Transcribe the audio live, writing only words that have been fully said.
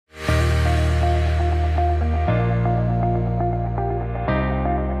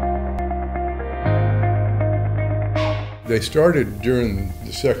They started during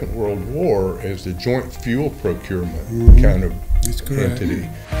the Second World War as the joint fuel procurement kind of entity.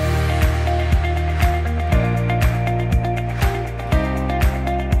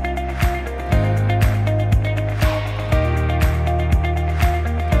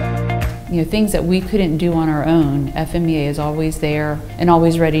 You know, things that we couldn't do on our own, FMEA is always there and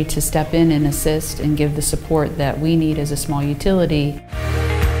always ready to step in and assist and give the support that we need as a small utility.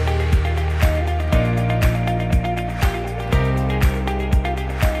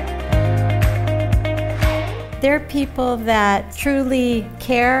 They're people that truly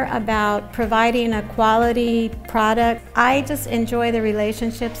care about providing a quality product. I just enjoy the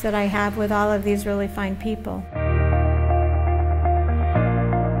relationships that I have with all of these really fine people.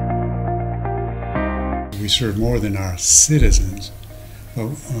 We serve more than our citizens, but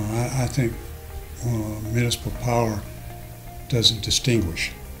I think municipal power doesn't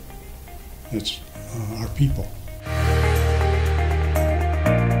distinguish. It's our people.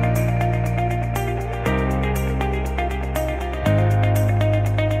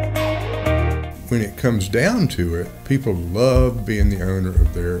 When it comes down to it, people love being the owner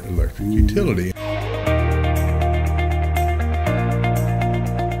of their electric utility.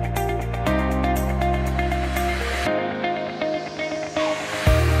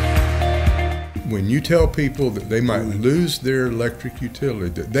 When you tell people that they might lose their electric utility,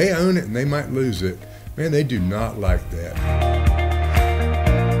 that they own it and they might lose it, man, they do not like that.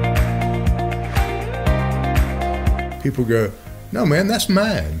 People go, no man, that's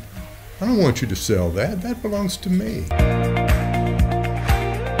mine. I don't want you to sell that. That belongs to me.